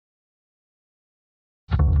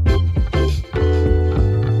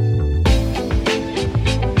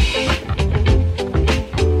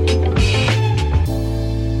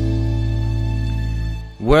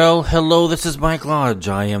Well, hello, this is Mike Lodge.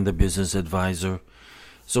 I am the business advisor.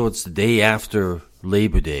 So it's the day after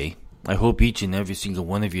Labor Day. I hope each and every single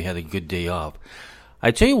one of you had a good day off.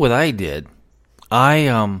 I tell you what I did.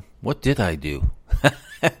 What did I do?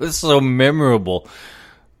 It was so memorable.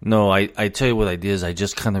 No, I tell you what I did is I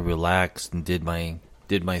just kind of relaxed and did my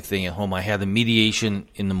thing at home. I had a mediation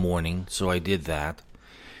in the morning, so I did that.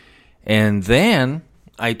 And then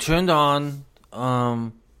I turned on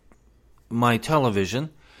my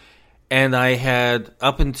television, and I had,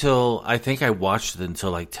 up until, I think I watched it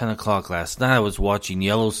until like 10 o'clock last night, I was watching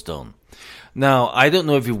Yellowstone. Now, I don't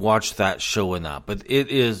know if you watched that show or not, but it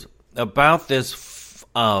is about this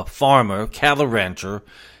farmer, cattle rancher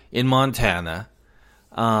in Montana,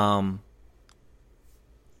 and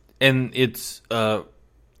it's a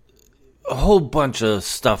whole bunch of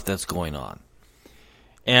stuff that's going on.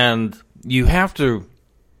 And you have to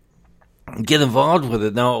get involved with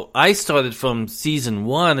it. Now, I started from season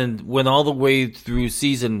 1 and went all the way through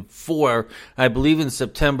season 4. I believe in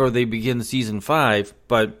September they begin season 5.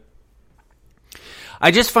 But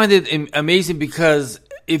I just find it amazing because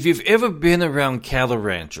if you've ever been around cattle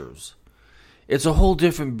ranchers, it's a whole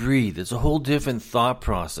different breed. It's a whole different thought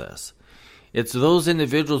process. It's those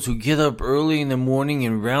individuals who get up early in the morning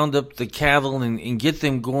and round up the cattle and get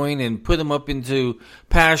them going and put them up into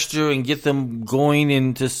pasture and get them going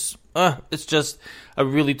into... it's just a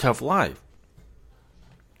really tough life.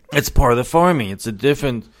 It's part of the farming. It's a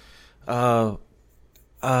different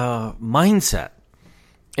mindset.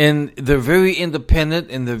 And they're very independent,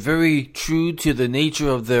 and they're very true to the nature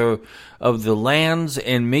of the lands,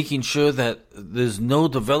 and making sure that there's no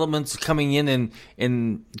developments coming in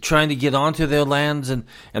and trying to get onto their lands. And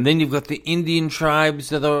then you've got the Indian tribes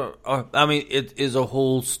that are it is a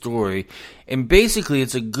whole story. And basically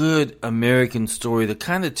it's a good American story to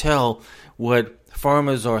kind of tell what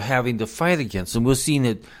farmers are having to fight against. And we're seeing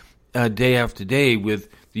it day after day with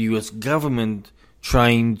the U.S. government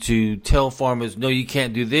trying to tell farmers, no, you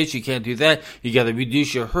can't do this, you can't do that, you got to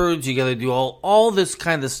reduce your herds, you got to do all this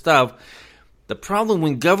kind of stuff. The problem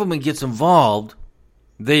when government gets involved,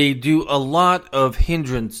 they do a lot of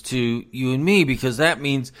hindrance to you and me, because that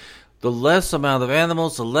means the less amount of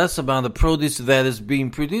animals, the less amount of produce that is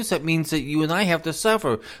being produced, that means that you and I have to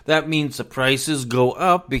suffer. That means the prices go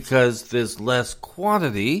up because there's less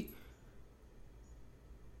quantity,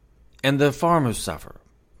 and the farmers suffer.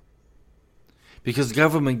 Because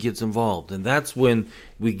government gets involved, and that's when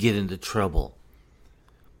we get into trouble.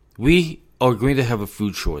 We are going to have a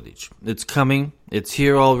food shortage. It's coming. It's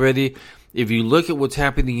here already. If you look at what's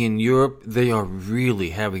happening in Europe, they are really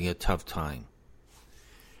having a tough time.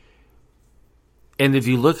 And if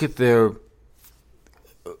you look at their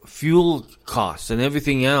fuel costs and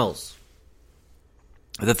everything else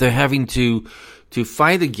that they're having to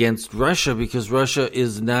fight against Russia, because Russia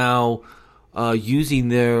is now using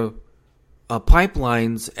their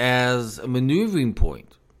pipelines as a maneuvering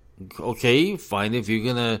point. Okay, fine. If you're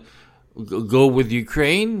going to go with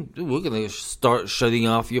Ukraine, we're going to start shutting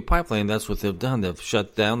off your pipeline. That's what they've done. They've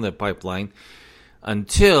shut down their pipeline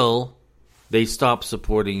until they stop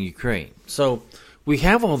supporting Ukraine. So we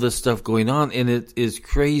have all this stuff going on, and it is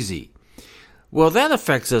crazy. Well, that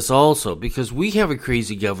affects us also, because we have a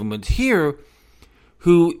crazy government here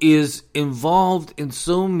who is involved in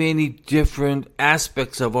so many different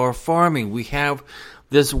aspects of our farming. We have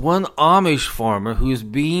this one Amish farmer who's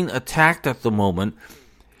being attacked at the moment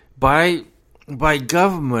by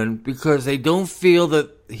government because they don't feel that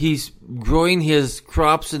he's growing his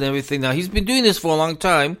crops and everything. Now, he's been doing this for a long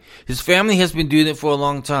time. His family has been doing it for a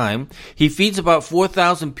long time. He feeds about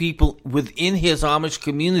 4,000 people within his Amish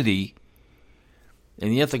community,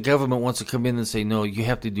 and yet the government wants to come in and say, no, you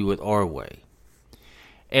have to do it our way.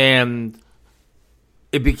 And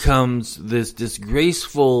it becomes this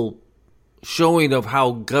disgraceful showing of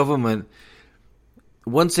how government,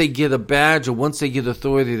 once they get a badge or once they get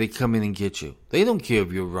authority, they come in and get you. They don't care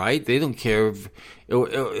if you're right. They don't care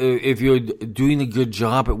if you're doing a good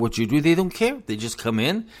job at what you do. They don't care. They just come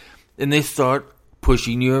in and they start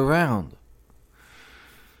pushing you around.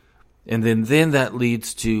 And then that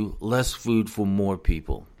leads to less food for more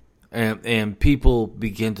people. And people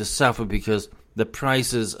begin to suffer because the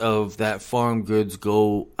prices of that farm goods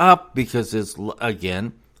go up because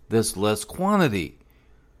there's less quantity.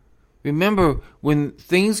 Remember, when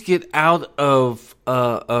things get out of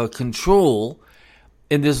control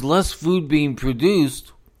and there's less food being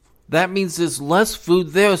produced, that means there's less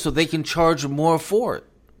food there, so they can charge more for it.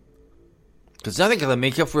 Because now they got to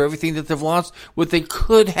make up for everything that they've lost, what they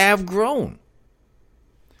could have grown.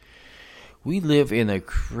 We live in a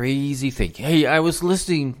crazy thing. Hey, I was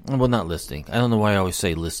listening, well, not listening. I don't know why I always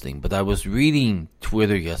say listening, but I was reading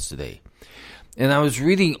Twitter yesterday. And I was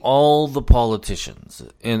reading all the politicians.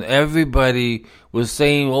 And everybody was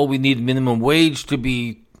saying, oh, we need minimum wage to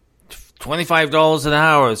be $25 an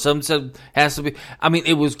hour. Some said has to be. I mean,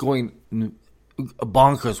 it was going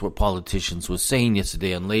bonkers what politicians were saying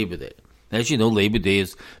yesterday on Labor Day. As you know, Labor Day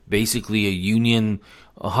is basically a union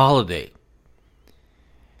holiday.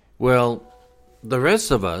 Well, the rest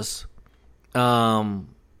of us don't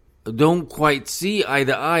quite see eye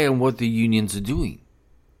to eye on what the unions are doing.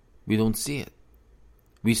 We don't see it.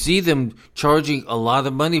 We see them charging a lot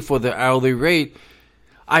of money for their hourly rate.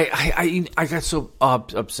 I got so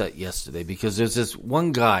upset yesterday because there's this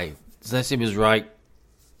one guy. His last name is Wright.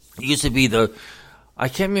 He used to be I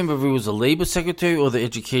can't remember if he was the labor secretary or the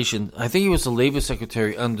education. I think he was the labor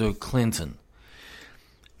secretary under Clinton.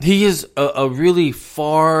 He is a really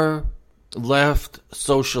far left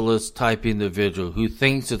socialist type individual who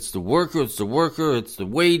thinks it's the worker, it's the worker, it's the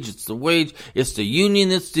wage, it's the wage, it's the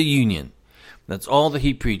union, it's the union. That's all that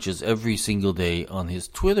he preaches every single day on his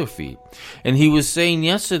Twitter feed. And he was saying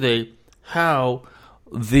yesterday how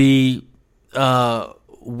the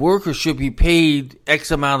worker should be paid X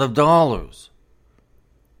amount of dollars.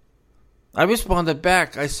 I responded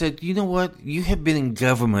back. I said, you know what? You have been in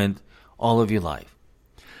government all of your life.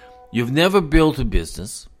 You've never built a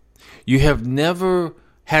business. You have never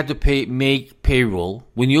had to make payroll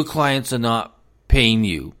when your clients are not paying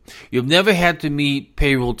you. You've never had to meet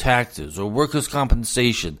payroll taxes or workers'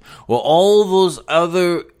 compensation or all those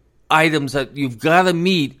other items that you've got to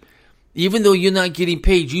meet. Even though you're not getting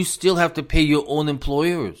paid, you still have to pay your own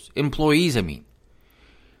employees.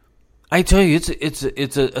 I tell you, it's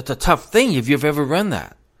a tough thing if you've ever run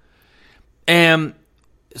that. And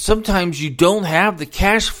sometimes you don't have the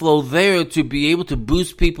cash flow there to be able to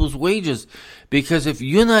boost people's wages, because if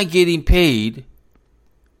you're not getting paid,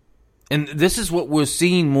 and this is what we're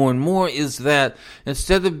seeing more and more, is that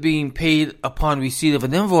instead of being paid upon receipt of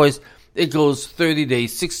an invoice, it goes 30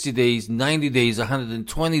 days, 60 days, 90 days,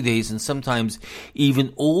 120 days, and sometimes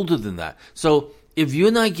even older than that. So if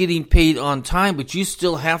you're not getting paid on time, but you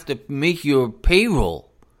still have to make your payroll,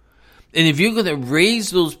 and if you're going to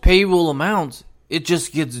raise those payroll amounts, it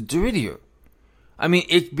just gets dirtier. I mean,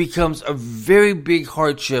 it becomes a very big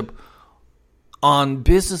hardship on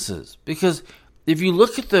businesses, because if you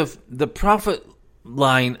look at the profit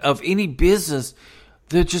line of any business,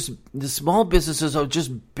 the small businesses are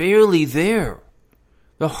just barely there.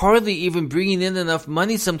 They're hardly even bringing in enough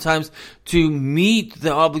money sometimes to meet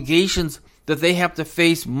the obligations that they have to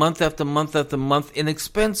face month after month after month in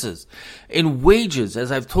expenses. In wages,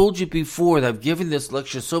 as I've told you before, and I've given this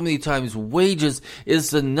lecture so many times, wages is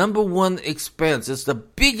the number one expense. It's the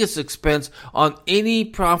biggest expense on any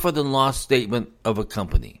profit and loss statement of a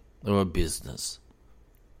company or a business.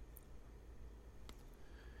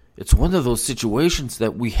 It's one of those situations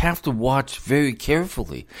that we have to watch very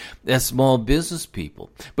carefully as small business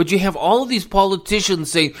people. But you have all of these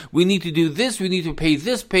politicians saying, we need to do this, we need to pay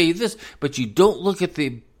this, but you don't look at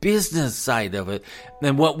the business side of it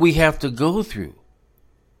and what we have to go through.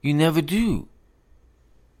 You never do.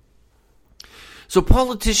 So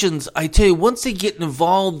politicians, I tell you, once they get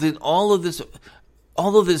involved in all of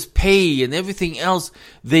this pay and everything else,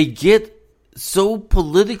 they get so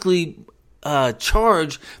politically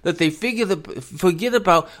charge that they forget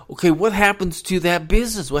about, okay, what happens to that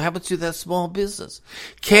business? What happens to that small business?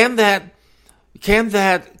 Can that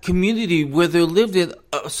community where they lived in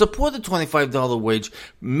support the $25 wage?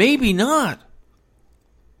 Maybe not.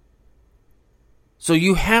 So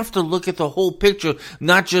you have to look at the whole picture,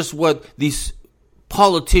 not just what these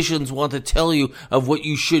politicians want to tell you of what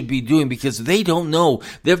you should be doing, because they don't know.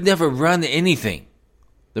 They've never run anything.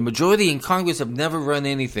 The majority in Congress have never run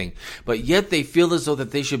anything, but yet they feel as though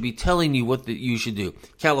that they should be telling you what you should do.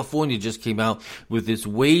 California just came out with this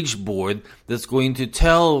wage board that's going to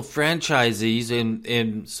tell franchisees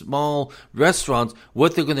in small restaurants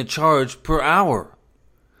what they're going to charge per hour.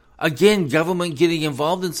 Again, government getting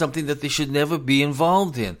involved in something that they should never be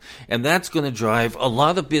involved in. And that's going to drive a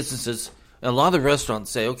lot of businesses, a lot of restaurants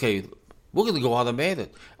say, okay, we're going to go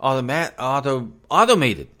automated.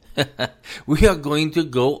 We are going to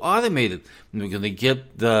go automated. We're going to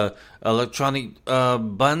get the electronic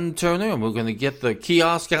bun turner, and we're going to get the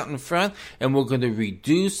kiosk out in front, and we're going to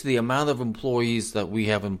reduce the amount of employees that we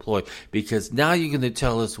have employed, because now you're going to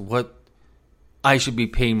tell us what I should be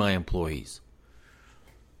paying my employees.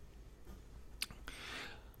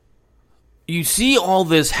 You see all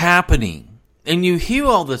this happening, and you hear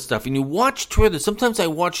all this stuff, and you watch Twitter. Sometimes I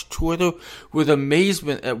watch Twitter with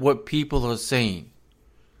amazement at what people are saying.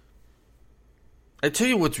 I tell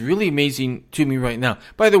you what's really amazing to me right now.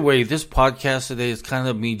 By the way, this podcast today is kind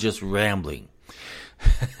of me just rambling.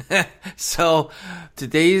 So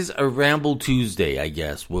today's a Ramble Tuesday, I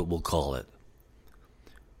guess, what we'll call it.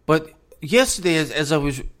 But yesterday, as I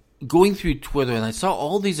was going through Twitter, and I saw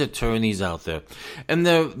all these attorneys out there, and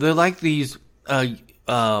they're like these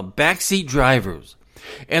backseat drivers.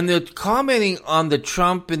 And they're commenting on the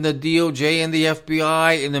Trump and the DOJ and the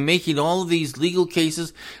FBI, and they're making all of these legal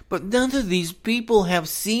cases. But none of these people have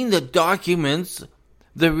seen the documents,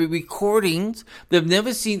 the recordings. They've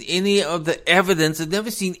never seen any of the evidence. They've never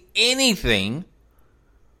seen anything.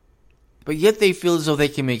 But yet they feel as though they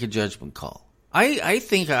can make a judgment call. I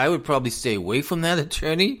think I would probably stay away from that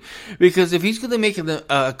attorney, because if he's going to make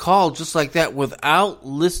a call just like that without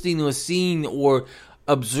listening or seeing or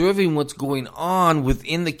observing what's going on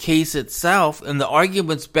within the case itself and the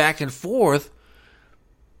arguments back and forth,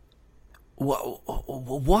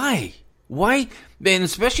 why? Why? And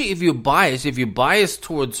especially if you're biased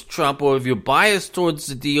towards Trump, or if you're biased towards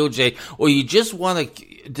the DOJ, or you just want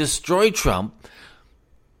to destroy Trump,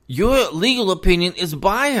 your legal opinion is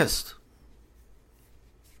biased.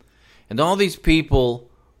 And all these people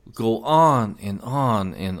go on and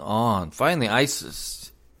on and on. Finally,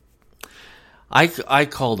 I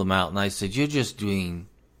called them out and I said, you're just doing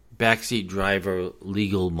backseat driver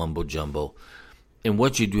legal mumbo jumbo. And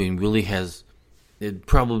what you're doing really it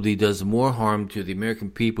probably does more harm to the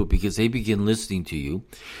American people, because they begin listening to you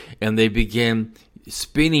and they begin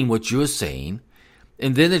spinning what you're saying.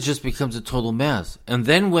 And then it just becomes a total mess. And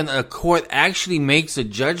then when a court actually makes a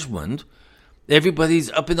judgment,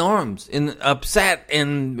 everybody's up in arms and upset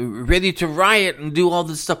and ready to riot and do all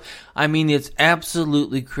this stuff. I mean, it's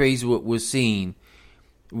absolutely crazy what we're seeing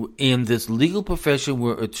in this legal profession,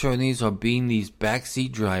 where attorneys are being these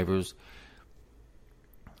backseat drivers,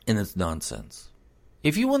 and it's nonsense.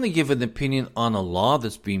 If you want to give an opinion on a law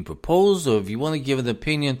that's being proposed, or if you want to give an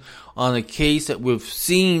opinion on a case that we've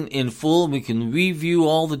seen in full and we can review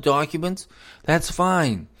all the documents, that's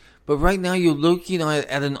fine. But right now you're looking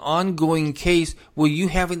at an ongoing case where you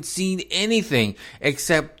haven't seen anything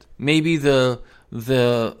except maybe the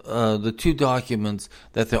two documents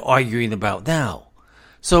that they're arguing about now.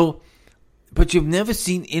 So, but you've never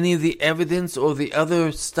seen any of the evidence or the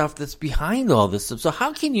other stuff that's behind all this stuff. So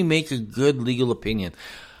how can you make a good legal opinion?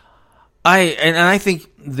 I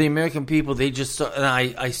think the American people, they just saw, and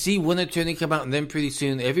I see one attorney come out, and then pretty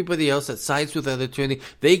soon everybody else that sides with that attorney,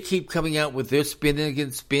 they keep coming out with their spinning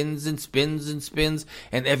against spins and spins and spins,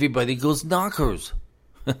 and everybody goes knockers.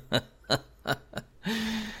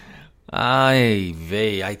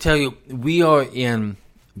 I tell you, we are in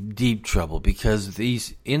deep trouble, because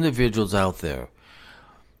these individuals out there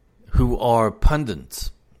who are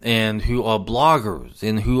pundits and who are bloggers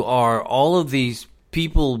and who are all of these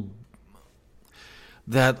people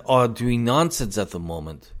that are doing nonsense at the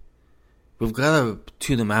moment, we've got to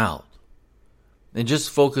tune them out and just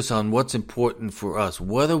focus on what's important for us.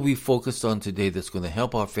 What are we focused on today that's going to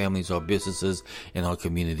help our families, our businesses, and our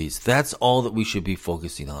communities? That's all that we should be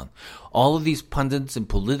focusing on. All of these pundits and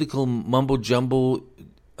political mumbo-jumbo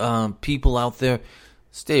people out there,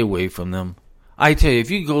 stay away from them. I tell you, if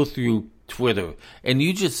you go through Twitter and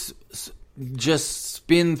you just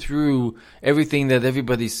spin through everything that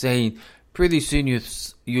everybody's saying, pretty soon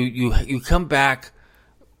you come back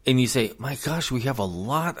and you say, my gosh, we have a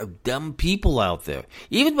lot of dumb people out there.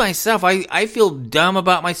 Even myself, I feel dumb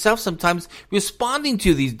about myself sometimes responding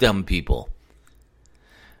to these dumb people.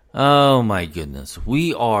 Oh my goodness.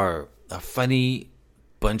 We are a funny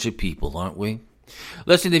bunch of people, aren't we?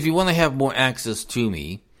 Listen, if you want to have more access to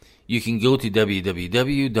me, you can go to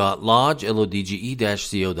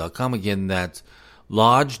www.lodge.co.com. Again, that's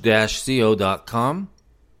lodge-co.com.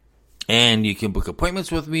 And you can book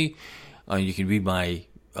appointments with me. You can read my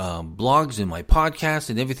blogs and my podcasts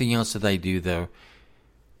and everything else that I do there.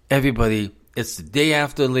 Everybody, it's the day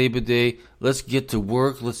after Labor Day. Let's get to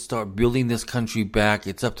work. Let's start building this country back.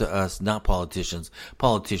 It's up to us, not politicians.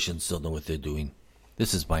 Politicians don't know what they're doing.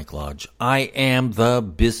 This is Mike Lodge. I am the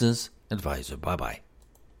business advisor. Bye-bye.